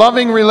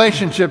loving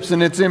relationships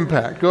and its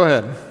impact. Go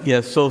ahead.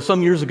 Yes, so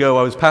some years ago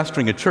I was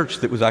pastoring a church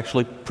that was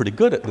actually pretty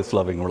good at this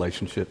loving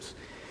relationships.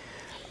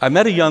 I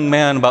met a young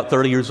man about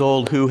 30 years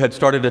old who had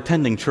started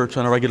attending church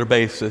on a regular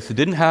basis. He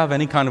didn't have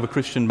any kind of a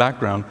Christian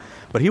background,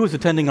 but he was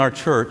attending our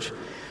church.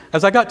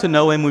 As I got to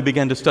know him, we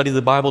began to study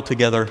the Bible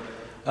together.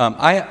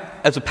 I,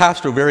 as a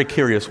pastor, very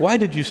curious, why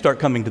did you start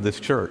coming to this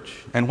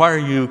church? And why are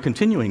you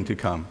continuing to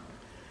come?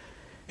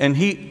 And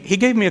he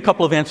gave me a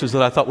couple of answers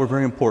that I thought were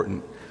very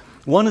important.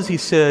 One is he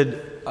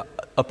said,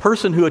 a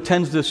person who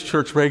attends this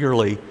church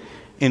regularly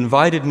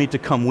invited me to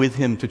come with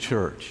him to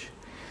church.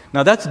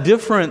 Now that's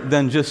different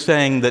than just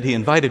saying that he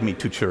invited me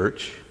to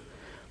church,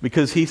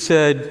 because he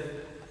said,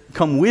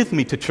 come with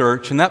me to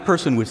church, and that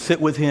person would sit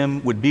with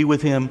him, would be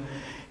with him.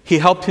 he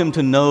helped him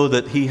to know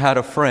that he had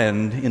a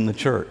friend in the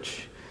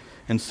church.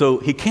 And so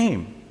he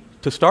came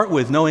to start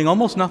with knowing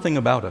almost nothing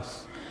about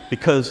us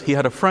because he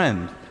had a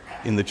friend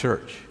in the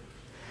church.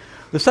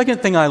 The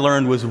second thing I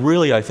learned was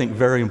really, I think,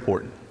 very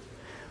important.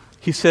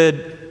 He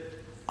said,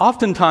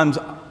 oftentimes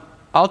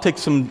I'll take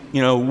some,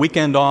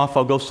 weekend off,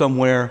 I'll go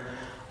somewhere,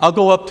 I'll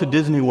go up to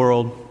Disney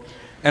World,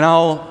 and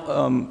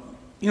I'll,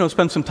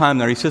 spend some time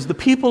there. He says, the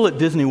people at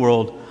Disney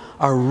World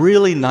are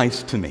really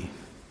nice to me.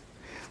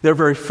 They're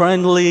very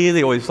friendly,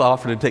 they always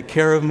offer to take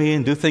care of me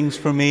and do things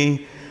for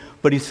me.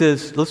 But he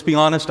says, let's be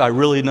honest, I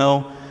really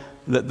know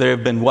that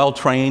they've been well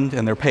trained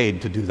and they're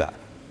paid to do that.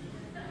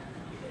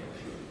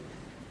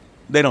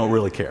 They don't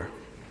really care.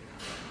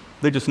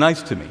 They're just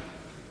nice to me.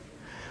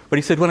 But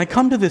he said, when I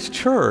come to this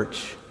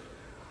church,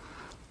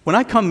 when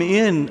I come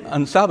in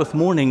on Sabbath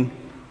morning,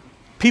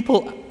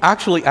 people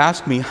actually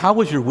ask me, how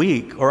was your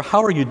week? Or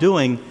how are you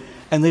doing?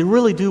 And they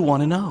really do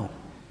want to know.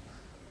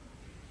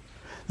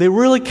 They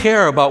really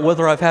care about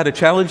whether I've had a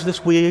challenge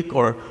this week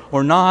or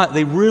not.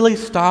 They really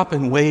stop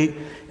and wait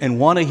and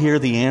want to hear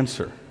the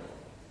answer.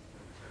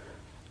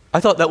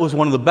 I thought that was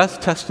one of the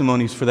best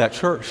testimonies for that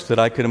church that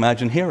I could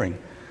imagine hearing.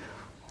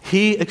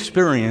 He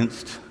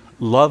experienced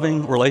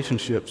loving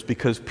relationships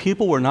because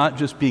people were not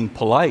just being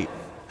polite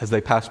as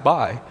they passed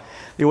by.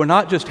 They were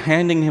not just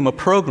handing him a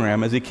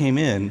program as he came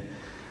in.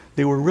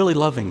 They were really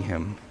loving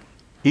him.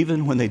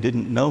 Even when they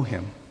didn't know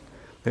him,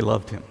 they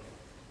loved him.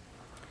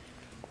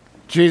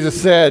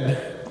 Jesus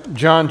said,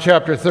 John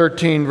chapter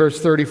 13,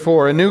 verse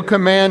 34, "A new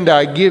command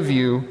I give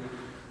you,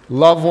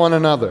 love one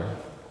another.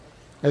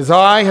 As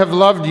I have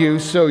loved you,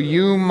 so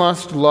you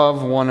must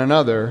love one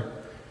another.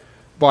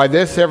 By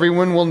this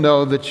everyone will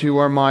know that you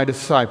are my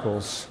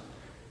disciples,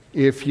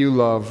 if you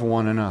love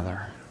one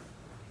another."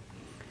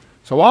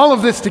 So all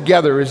of this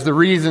together is the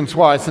reasons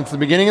why, since the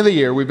beginning of the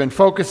year, we've been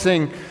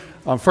focusing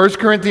on 1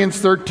 Corinthians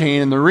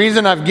 13, and the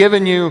reason I've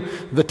given you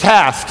the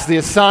tasks, the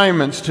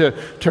assignments to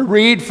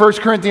read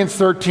 1 Corinthians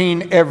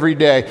 13 every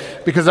day,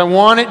 because I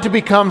want it to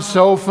become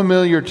so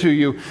familiar to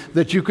you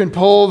that you can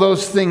pull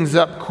those things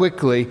up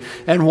quickly.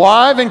 And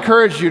why I've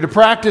encouraged you to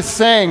practice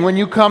saying when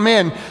you come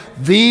in,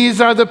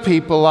 these are the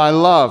people I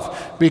love,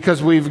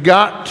 because we've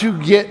got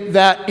to get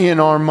that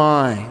in our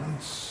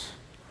minds.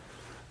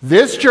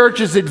 This church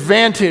is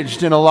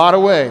advantaged in a lot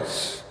of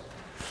ways.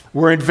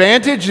 We're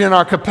advantaged in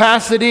our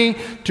capacity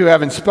to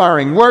have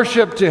inspiring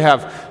worship, to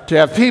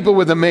have people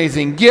with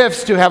amazing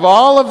gifts, to have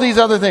all of these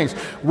other things.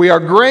 We are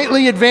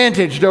greatly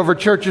advantaged over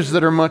churches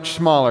that are much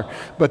smaller.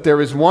 But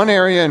there is one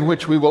area in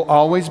which we will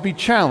always be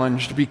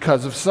challenged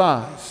because of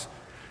size,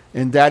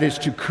 and that is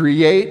to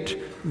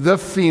create the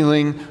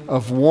feeling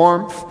of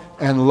warmth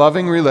and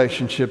loving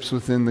relationships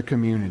within the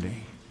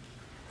community.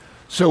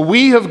 So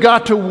we have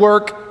got to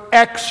work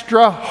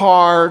extra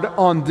hard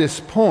on this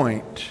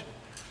point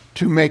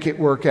to make it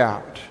work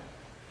out.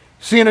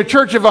 See, in a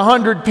church of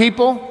 100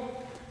 people,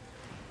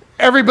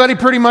 everybody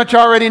pretty much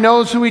already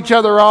knows who each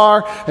other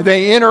are.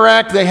 They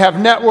interact, they have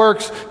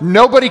networks.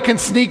 Nobody can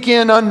sneak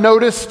in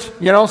unnoticed.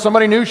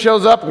 Somebody new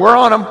shows up, we're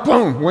on them,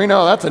 boom, we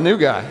know that's a new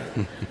guy.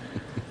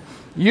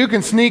 You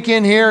can sneak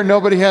in here,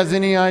 nobody has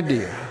any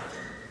idea.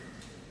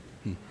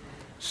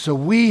 So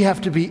we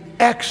have to be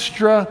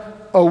extra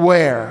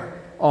aware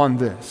on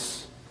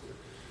this.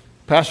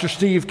 Pastor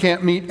Steve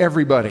can't meet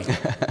everybody.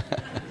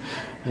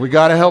 We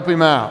got to help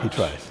him out. He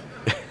tries.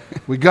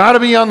 We got to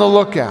be on the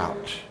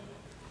lookout.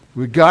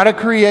 We got to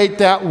create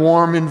that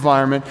warm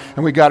environment,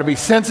 and we got to be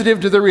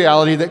sensitive to the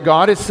reality that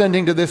God is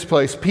sending to this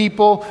place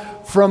people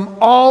from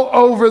all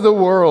over the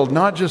world,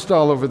 not just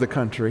all over the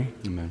country.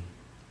 Amen.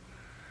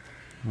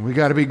 We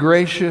got to be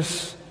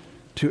gracious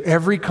to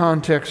every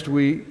context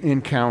we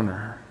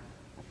encounter.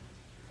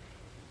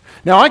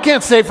 Now, I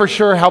can't say for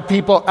sure how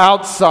people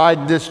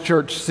outside this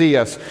church see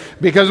us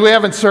because we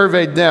haven't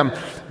surveyed them.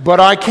 But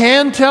I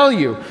can tell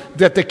you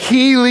that the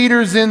key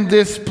leaders in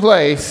this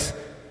place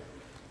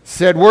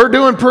said, we're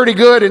doing pretty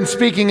good in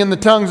speaking in the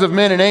tongues of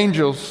men and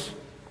angels.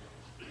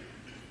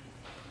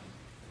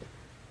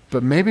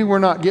 But maybe we're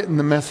not getting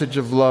the message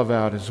of love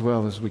out as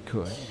well as we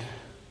could.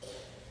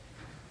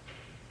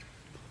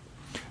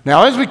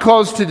 Now, as we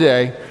close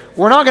today,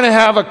 we're not going to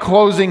have a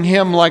closing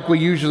hymn like we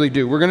usually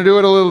do. We're going to do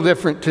it a little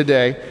different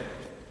today.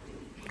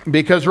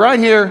 Because right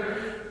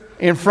here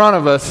in front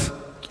of us,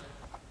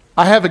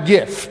 I have a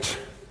gift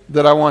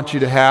that I want you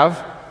to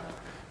have.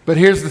 But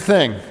here's the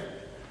thing.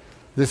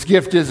 This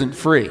gift isn't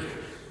free.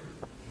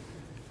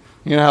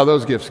 You know how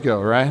those gifts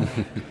go, right?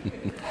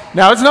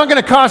 Now, it's not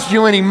going to cost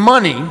you any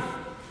money,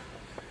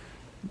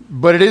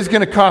 but it is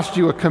going to cost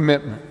you a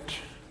commitment.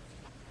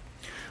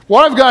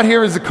 What I've got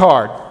here is a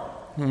card.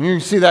 And you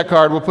can see that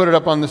card. We'll put it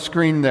up on the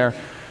screen there.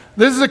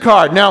 This is a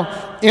card.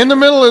 Now, in the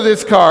middle of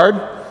this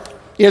card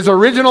is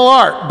original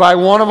art by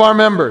one of our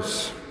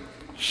members,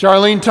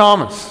 Charlene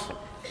Thomas.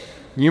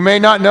 You may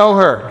not know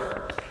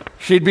her.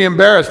 She'd be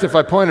embarrassed if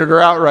I pointed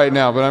her out right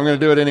now, but I'm going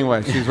to do it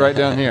anyway. She's right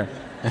down here.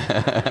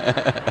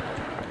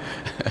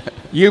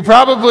 You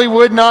probably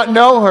would not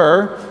know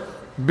her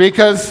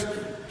because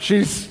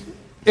she's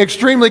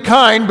extremely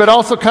kind, but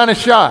also kind of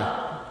shy.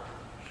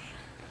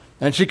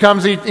 And she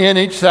comes in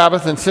each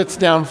Sabbath and sits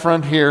down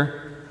front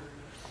here.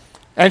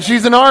 And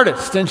she's an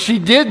artist. And she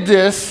did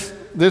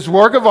this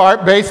work of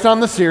art based on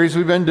the series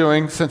we've been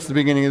doing since the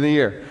beginning of the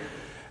year.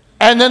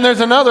 And then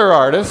there's another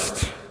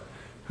artist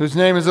whose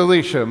name is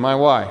Alicia, my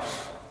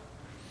wife,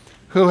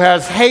 who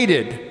has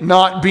hated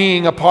not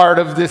being a part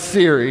of this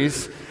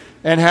series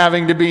and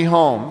having to be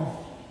home.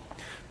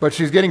 But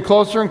she's getting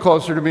closer and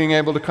closer to being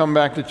able to come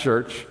back to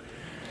church.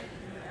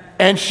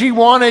 And she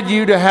wanted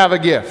you to have a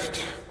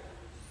gift.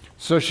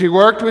 So she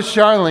worked with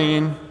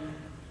Charlene,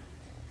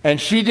 and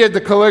she did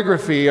the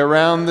calligraphy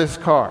around this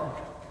card.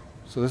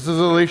 So this is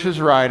Alicia's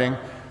writing.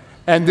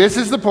 And this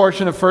is the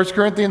portion of 1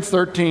 Corinthians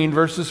 13,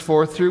 verses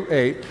 4 through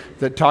 8,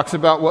 that talks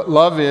about what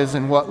love is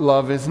and what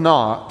love is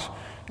not,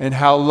 and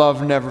how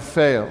love never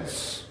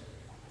fails.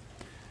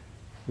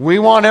 We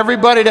want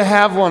everybody to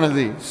have one of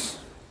these.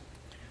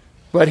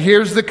 But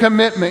here's the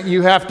commitment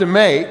you have to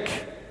make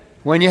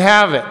when you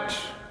have it.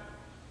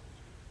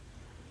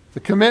 The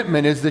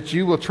commitment is that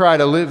you will try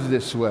to live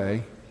this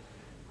way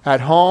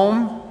at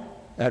home,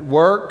 at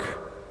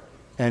work,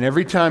 and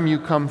every time you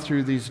come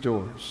through these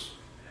doors.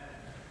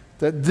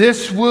 That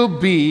this will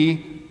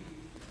be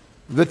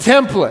the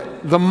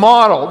template, the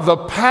model, the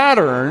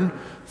pattern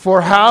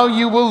for how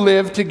you will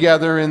live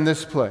together in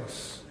this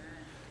place.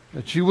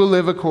 That you will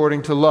live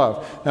according to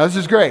love. Now this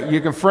is great.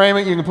 You can frame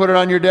it, you can put it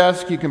on your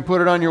desk, you can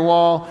put it on your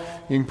wall,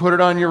 you can put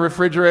it on your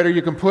refrigerator,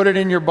 you can put it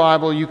in your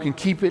Bible, you can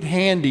keep it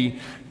handy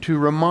to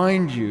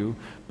remind you.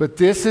 But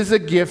this is a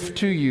gift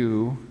to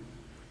you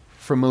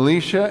from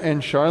Alicia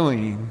and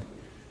Charlene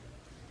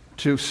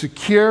to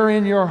secure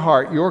in your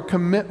heart your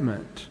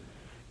commitment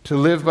to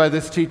live by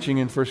this teaching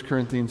in 1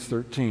 Corinthians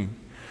 13.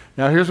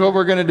 Now here's what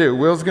we're going to do.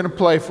 Will's going to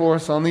play for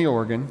us on the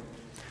organ.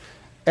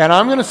 And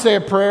I'm going to say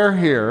a prayer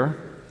here.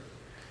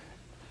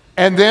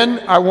 And then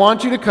I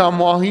want you to come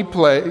while he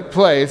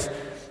plays.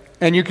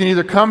 And you can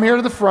either come here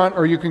to the front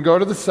or you can go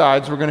to the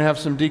sides. We're going to have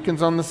some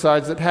deacons on the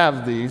sides that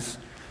have these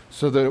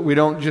so that we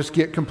don't just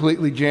get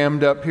completely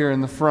jammed up here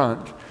in the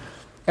front.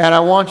 And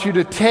I want you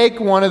to take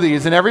one of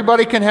these, and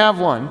everybody can have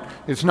one.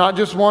 It's not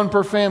just one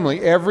per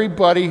family.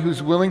 Everybody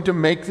who's willing to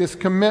make this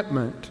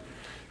commitment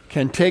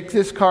can take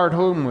this card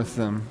home with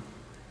them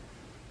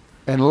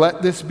and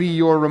let this be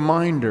your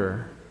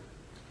reminder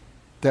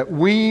that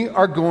we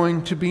are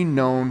going to be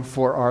known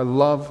for our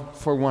love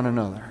for one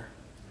another.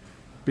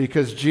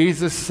 Because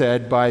Jesus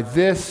said, "By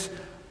this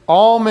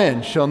all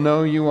men shall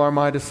know you are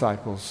my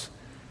disciples,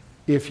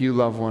 if you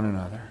love one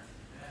another."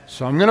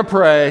 So I'm going to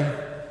pray,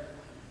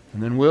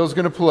 and then Will's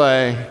going to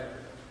play,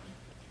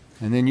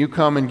 and then you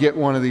come and get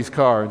one of these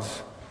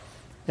cards.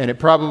 And it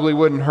probably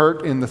wouldn't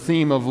hurt in the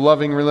theme of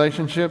loving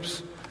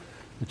relationships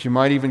that you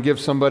might even give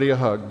somebody a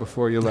hug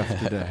before you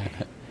left today.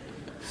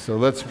 So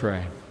let's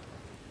pray.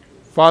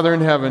 Father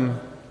in heaven,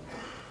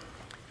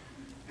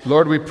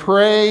 Lord, we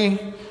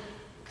pray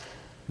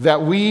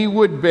that we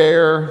would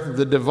bear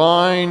the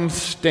divine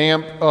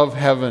stamp of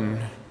heaven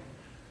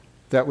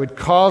that would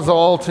cause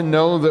all to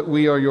know that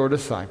we are your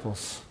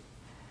disciples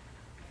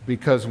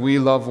because we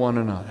love one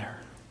another.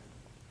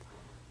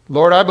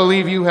 Lord, I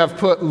believe you have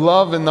put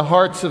love in the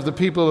hearts of the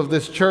people of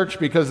this church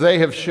because they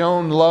have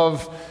shown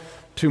love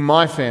to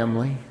my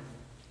family.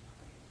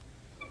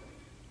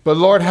 But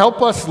Lord,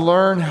 help us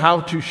learn how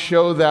to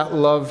show that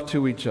love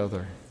to each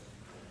other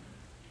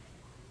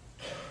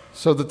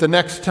so that the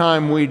next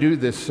time we do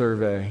this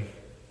survey,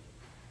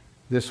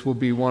 this will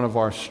be one of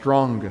our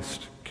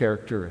strongest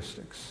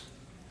characteristics.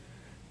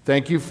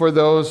 Thank you for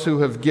those who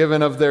have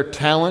given of their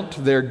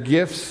talent, their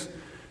gifts,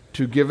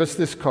 to give us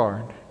this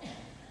card.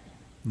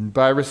 And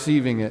by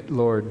receiving it,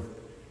 Lord,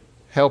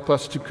 help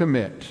us to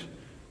commit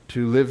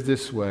to live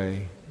this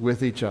way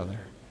with each other.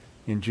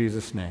 In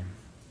Jesus' name,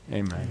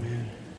 amen.